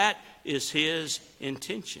you. That is His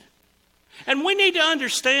intention. And we need to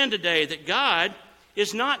understand today that God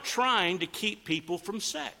is not trying to keep people from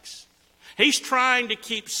sex. He's trying to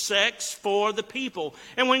keep sex for the people.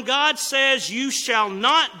 And when God says you shall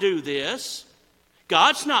not do this,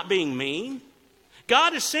 God's not being mean.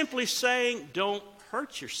 God is simply saying don't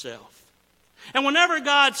hurt yourself. And whenever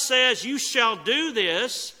God says you shall do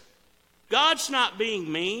this, God's not being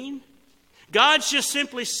mean. God's just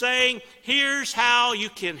simply saying, here's how you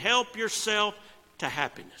can help yourself to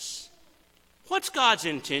happiness. What's God's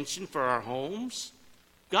intention for our homes?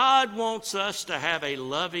 God wants us to have a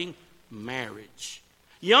loving marriage.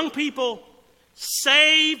 Young people,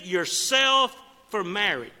 save yourself for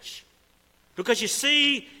marriage. Because you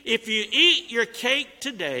see, if you eat your cake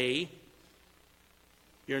today,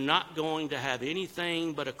 you're not going to have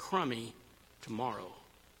anything but a crummy tomorrow.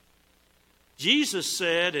 Jesus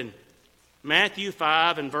said in Matthew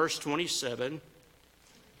 5 and verse 27,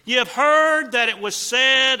 ye have heard that it was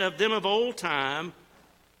said of them of old time,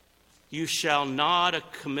 you shall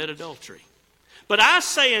not commit adultery. But I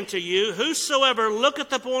say unto you, whosoever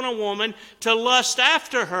looketh upon a woman to lust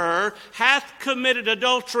after her hath committed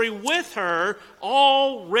adultery with her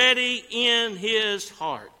already in his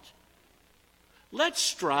heart. Let's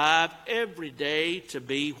strive every day to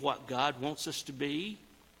be what God wants us to be.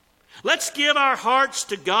 Let's give our hearts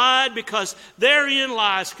to God, because therein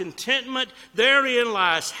lies contentment, therein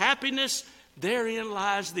lies happiness, therein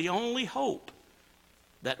lies the only hope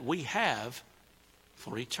that we have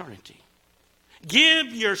for eternity. Give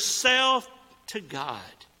yourself to God.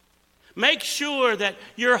 Make sure that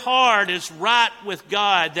your heart is right with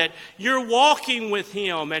God, that you're walking with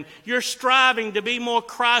Him and you're striving to be more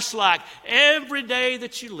Christ-like every day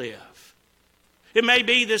that you live. It may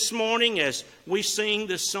be this morning as we sing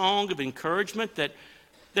this song of encouragement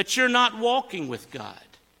that you're not walking with God.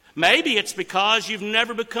 Maybe it's because you've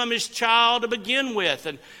never become His child to begin with,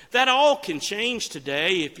 and that all can change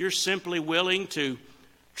today if you're simply willing to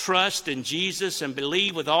trust in Jesus and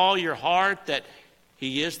believe with all your heart that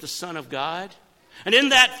He is the Son of God. And in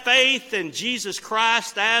that faith in Jesus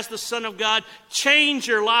Christ as the Son of God, change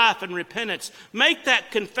your life in repentance. Make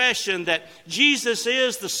that confession that Jesus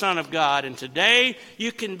is the Son of God, and today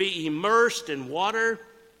you can be immersed in water.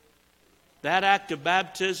 That act of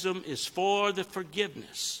baptism is for the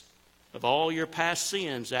forgiveness of all your past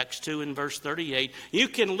sins, Acts 2 and verse 38. You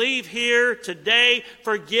can leave here today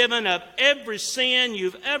forgiven of every sin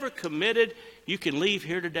you've ever committed. You can leave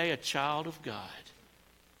here today a child of God.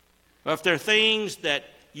 Or if there are things that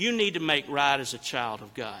you need to make right as a child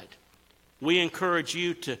of God, we encourage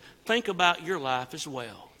you to think about your life as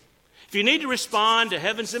well. If you need to respond to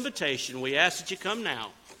heaven's invitation, we ask that you come now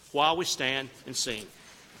while we stand and sing.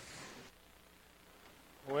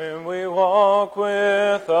 When we walk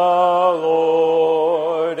with the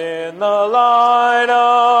Lord in the light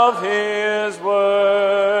of His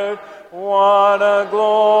word, what a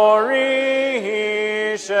glory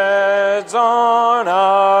He sheds on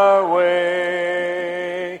our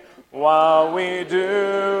way. While we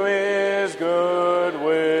do His good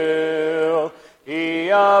will, He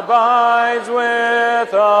abides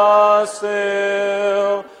with us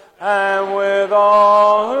still, and with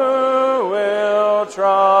all who will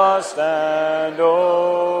trust and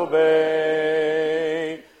obey.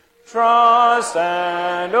 Trust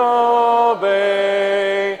and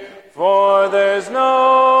obey, for there's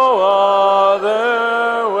no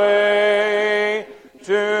other way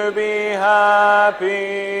to be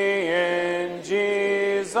happy in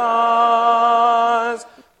Jesus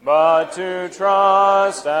but to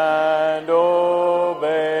trust and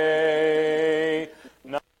obey.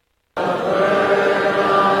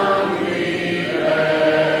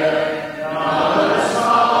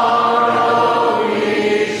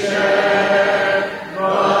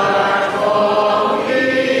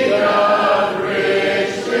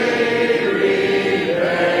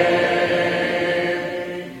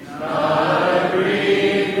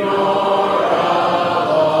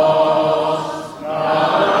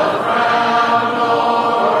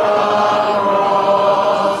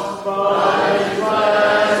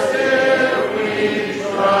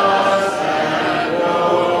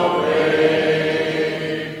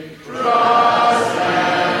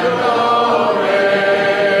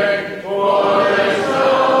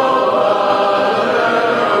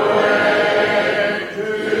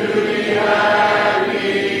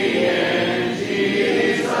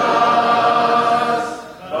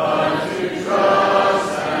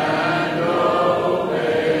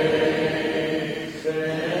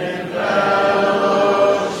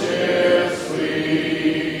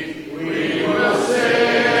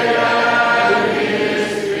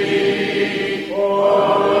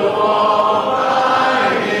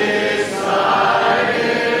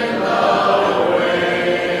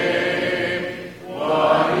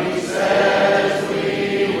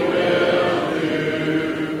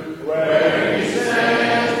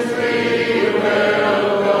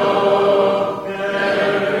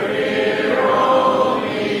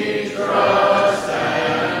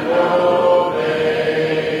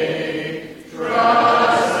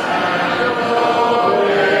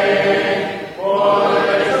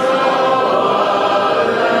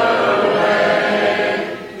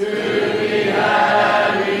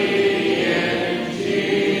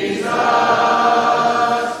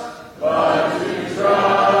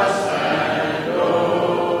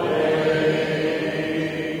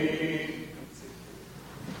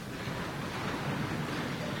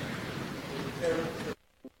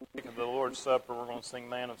 Supper, we're going to sing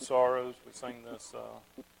Man of Sorrows. We sang this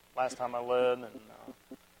last time I led, and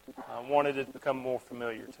I wanted it to become more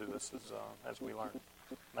familiar to us as we learn.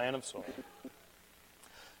 Man of Sorrow.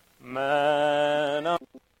 Man of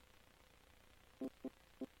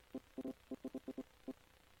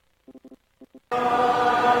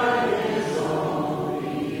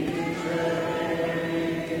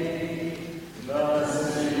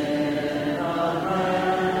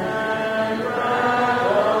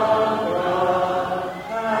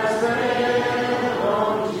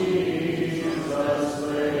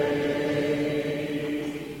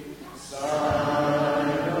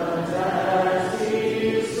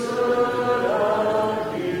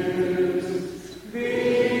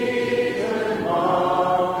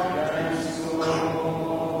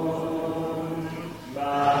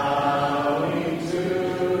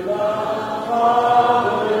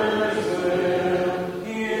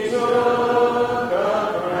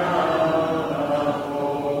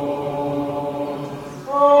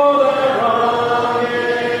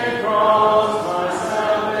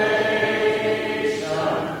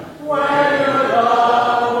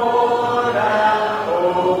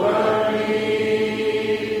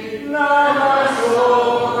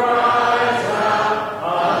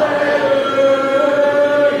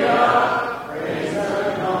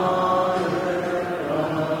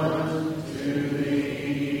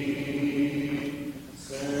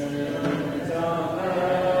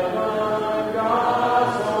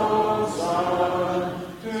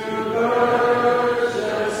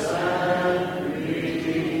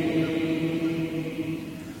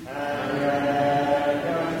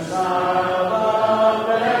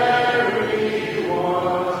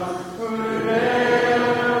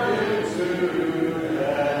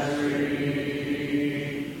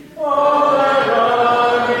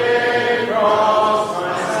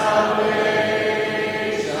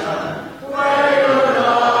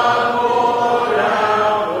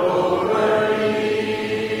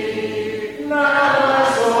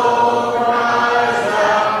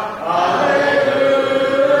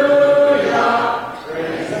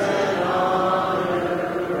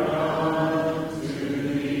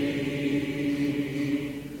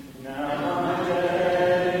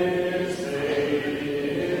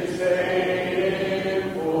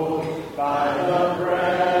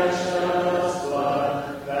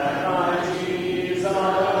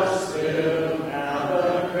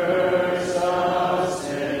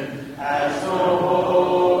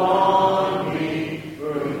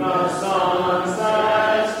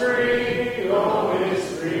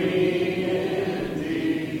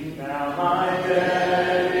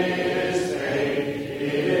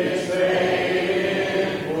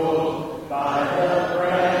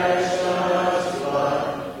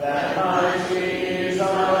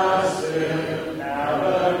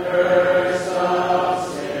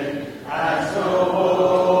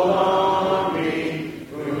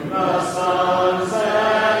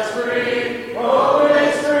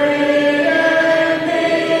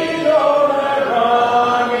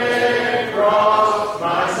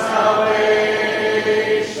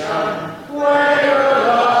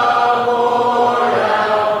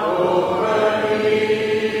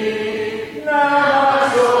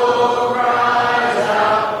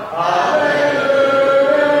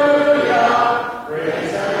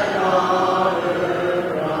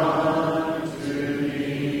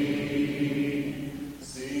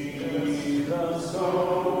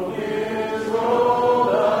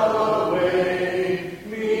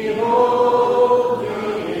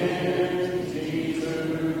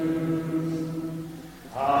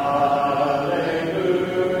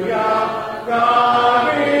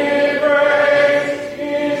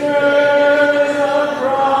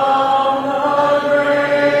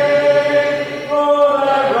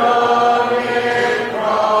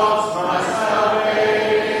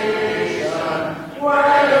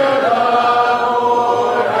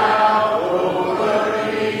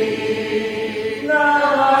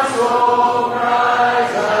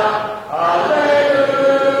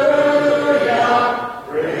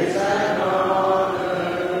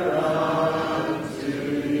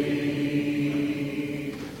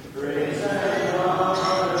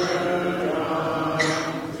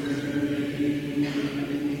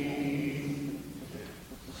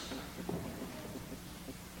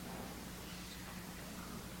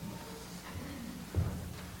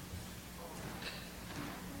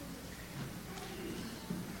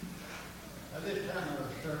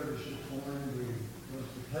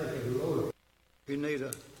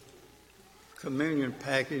communion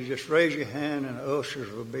package, just raise your hand and the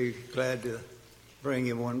ushers will be glad to bring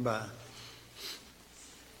you one by.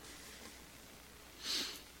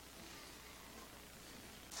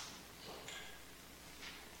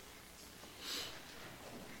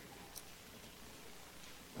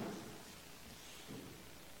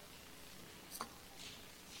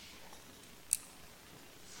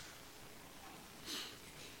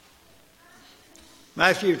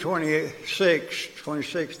 Matthew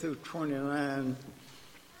 26 through 29,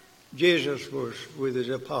 Jesus was with his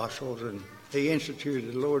apostles and he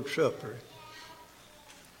instituted the Lord's Supper.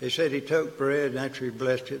 He said he took bread and after he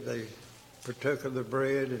blessed it, they partook of the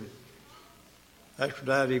bread, and after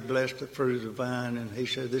that he blessed the fruit of the vine, and he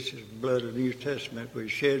said, "This is the blood of the New Testament which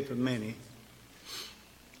is shed for many."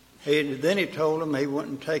 Then he told them he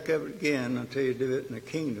wouldn't take of it again until you do it in the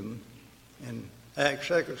kingdom. And Acts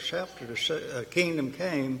 2nd chapter, the kingdom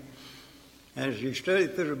came, and as you study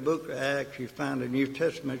through the book of Acts, you find the New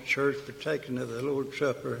Testament church partaking of the Lord's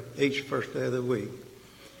Supper each first day of the week.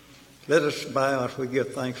 Let us bow as we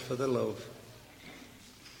give thanks for the loaf.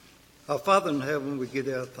 Our Father in heaven, we give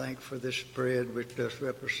thee thanks for this bread which does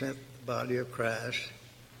represent the body of Christ.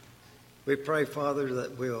 We pray, Father,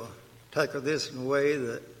 that we'll take of this in a way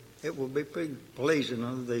that it will be pleasing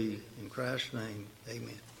unto thee. In Christ's name,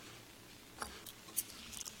 amen.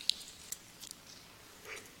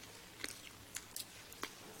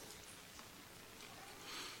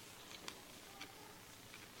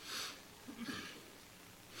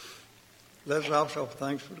 Let us also have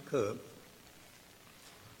thanks for the cup.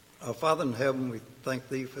 Our Father in heaven, we thank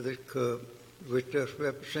thee for this cup, which does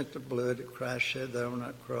represent the blood that Christ shed there on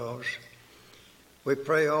that cross. We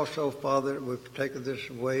pray also, Father, that we partake of this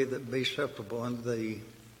way that be acceptable unto thee.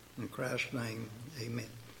 In Christ's name, amen.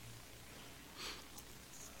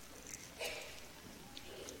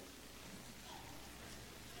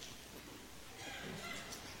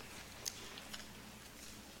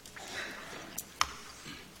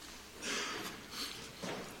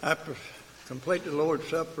 After complete the Lord's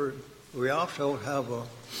Supper, we also have a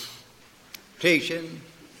teaching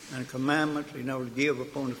and commandments, to give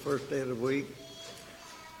upon the first day of the week.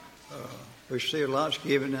 We see a lot's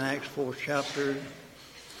given in Acts 4th chapter.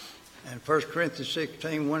 And 1 Corinthians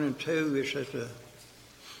 16, 1 and 2, it says to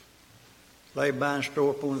lay by and store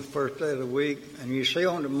upon the first day of the week. And you see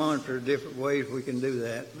on the monitor different ways we can do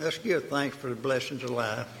that. Let's give thanks for the blessings of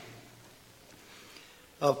life.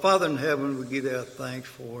 Our Father in heaven, we give thee thanks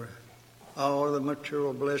for all the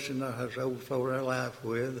material blessing that has overflowed our life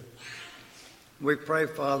with. We pray,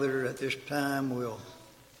 Father, at this time we'll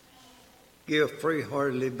give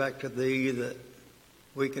free-heartedly back to thee, that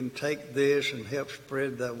we can take this and help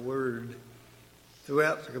spread that word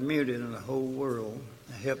throughout the community and the whole world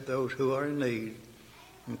and help those who are in need.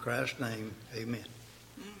 In Christ's name, amen.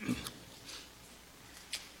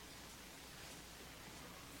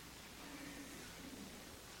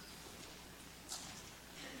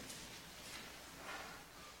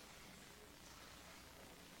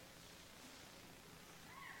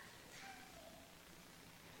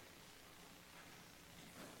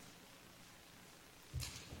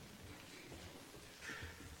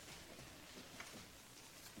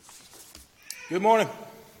 Good morning.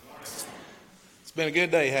 It's been a good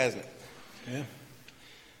day, hasn't it? Yeah.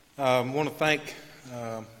 I want to thank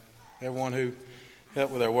everyone who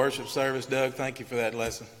helped with our worship service. Doug, thank you for that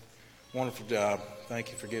lesson. Wonderful job.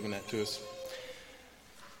 Thank you for giving that to us.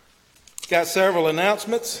 Got several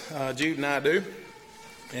announcements. Jude and I do.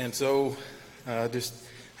 And so just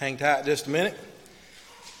hang tight just a minute.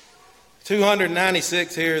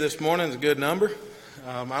 296 here this morning is a good number.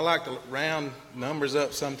 I like to round numbers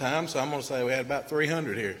up sometimes, so I'm going to say we had about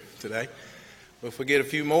 300 here today. But if we get a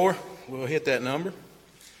few more, we'll hit that number.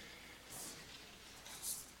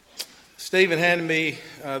 Stephen handed me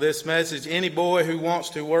this message. Any boy who wants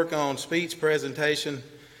to work on speech presentation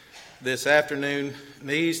this afternoon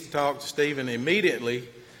needs to talk to Stephen immediately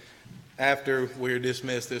after we're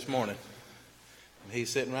dismissed this morning. And he's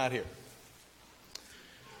sitting right here.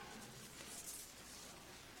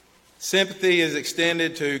 Sympathy is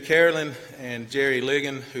extended to Carolyn and Jerry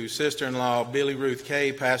Ligon, whose sister-in-law, Billy Ruth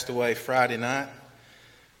Kay, passed away Friday night.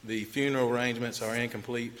 The funeral arrangements are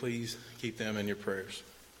incomplete. Please keep them in your prayers.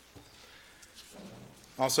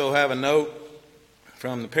 Also have a note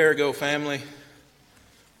from the Perigo family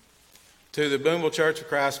to the Boonville Church of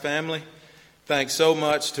Christ family. Thanks so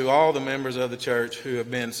much to all the members of the church who have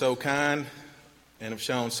been so kind and have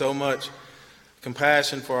shown so much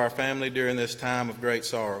compassion for our family during this time of great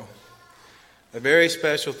sorrow. A very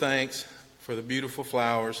special thanks for the beautiful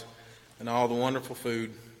flowers and all the wonderful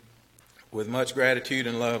food. With much gratitude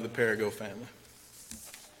and love, the Perigo family.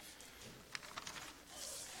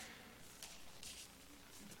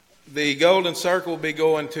 The Golden Circle will be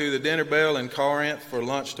going to the Dinner Bell in Corinth for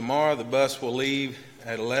lunch tomorrow. The bus will leave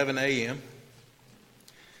at 11 a.m.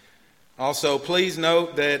 Also, please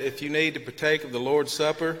note that if you need to partake of the Lord's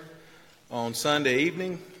Supper on Sunday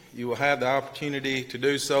evening, you will have the opportunity to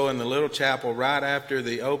do so in the little chapel right after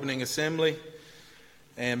the opening assembly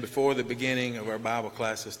and before the beginning of our Bible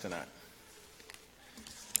classes tonight.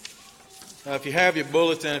 If you have your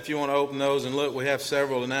bulletin, if you want to open those and look, we have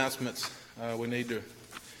several announcements we need to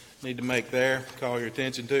make there, call your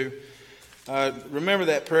attention to. Remember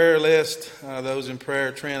that prayer list, those in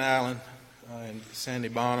prayer, Trent Allen and Sandy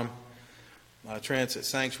Bonham. Trent's at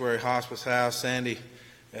Sanctuary Hospice House, Sandy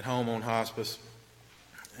at home on hospice.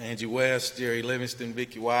 Angie West, Jerry Livingston,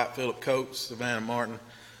 Vicki White, Philip Coates, Savannah Martin.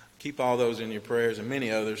 Keep all those in your prayers and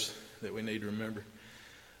many others that we need to remember.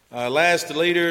 Last, the leaders.